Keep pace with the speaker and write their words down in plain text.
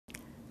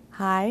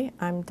Hi,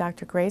 I'm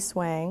Dr. Grace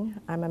Wang.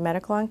 I'm a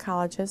medical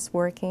oncologist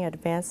working at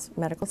Advanced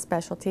Medical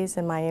Specialties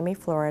in Miami,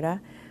 Florida.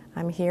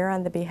 I'm here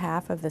on the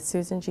behalf of the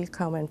Susan G.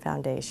 Komen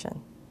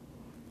Foundation.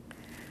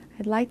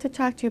 I'd like to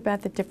talk to you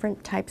about the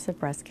different types of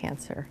breast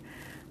cancer.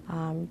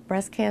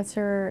 Breast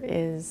cancer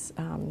is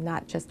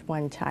not just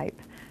one type.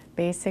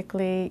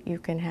 Basically, you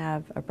can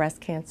have a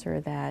breast cancer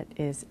that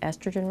is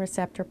estrogen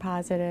receptor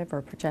positive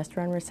or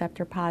progesterone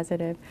receptor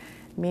positive,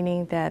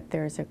 meaning that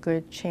there's a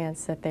good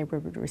chance that they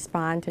would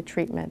respond to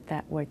treatment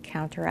that would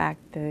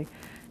counteract the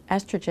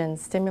estrogen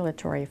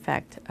stimulatory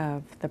effect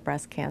of the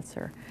breast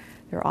cancer.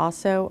 There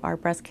also are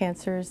breast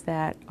cancers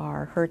that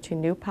are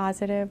HER2/neu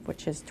positive,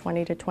 which is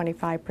 20 to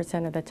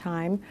 25% of the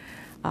time,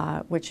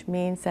 which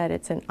means that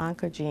it's an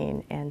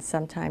oncogene, and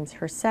sometimes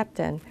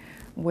Herceptin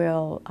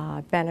will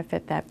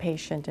benefit that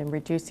patient in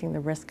reducing the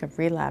risk of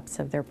relapse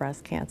of their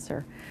breast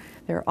cancer.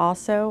 There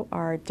also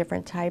are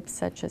different types,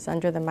 such as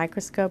under the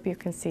microscope you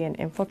can see an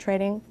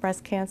infiltrating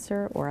breast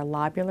cancer or a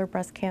lobular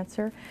breast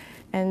cancer.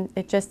 And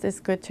it just is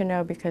good to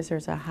know because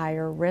there's a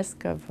higher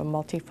risk of a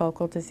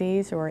multifocal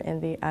disease or in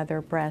the other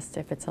breast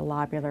if it's a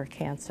lobular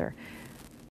cancer.